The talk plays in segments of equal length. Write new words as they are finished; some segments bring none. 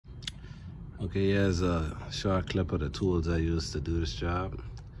Okay, here's a short clip of the tools I use to do this job.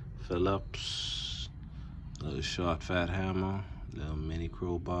 Phillips, a little short fat hammer, little mini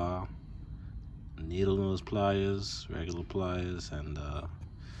crowbar, needle nose pliers, regular pliers, and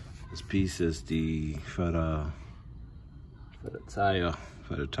this piece is for the tire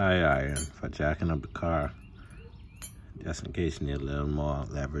iron for jacking up the car, just in case you need a little more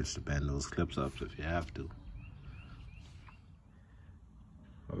leverage to bend those clips up if you have to.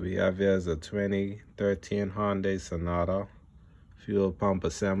 What we have here is a 2013 Hyundai Sonata fuel pump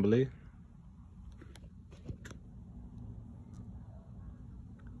assembly.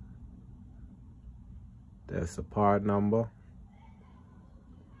 That's the part number.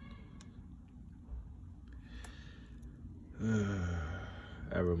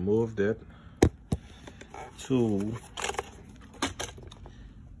 I removed it to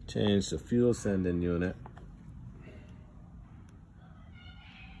change the fuel sending unit.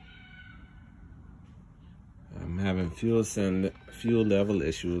 I'm having fuel level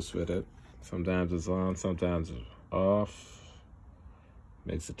issues with it. Sometimes it's on, sometimes it's off.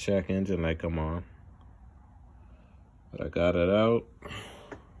 Makes the check engine light come on. But I got it out.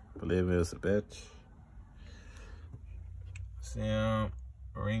 Believe me, it's a bitch. See,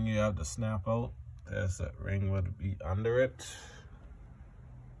 ring you have to snap out. There's that ring would be under it.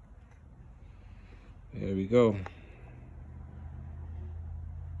 There we go.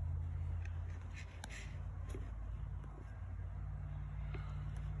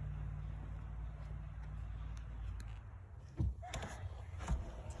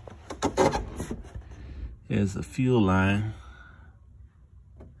 Here's the fuel line.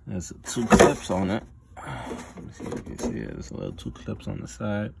 There's 2 clips on it. Let me see if you can see it. There's a little 2 clips on the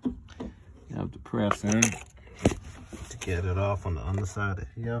side. You have to press in to get it off on the underside of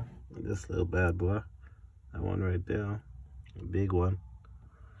here. This little bad boy. That one right there. A big one.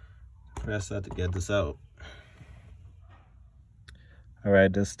 Press that to get this out.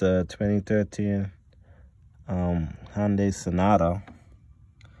 Alright, this is the 2013 Hyundai Sonata.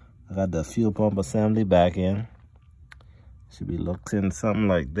 I got the fuel pump assembly back in. Should be looking something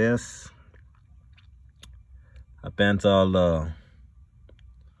like this. I bent all the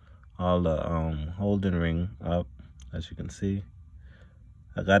holding ring up, as you can see.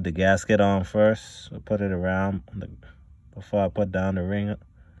 I got the gasket on first. I put it around before I put down the ring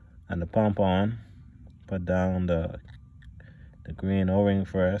and the pump on. Put down the green O-ring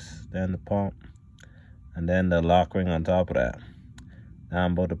first, then the pump, and then the lock ring on top of that. Now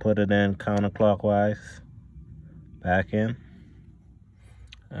I'm about to put it in counterclockwise, back in.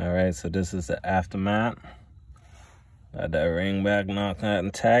 All right, so this is the aftermath. Got that ring back knocked out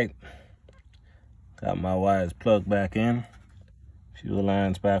and tight. Got my wires plugged back in. Fuel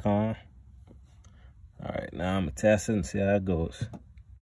lines back on. All right, now I'm gonna test it and see how it goes.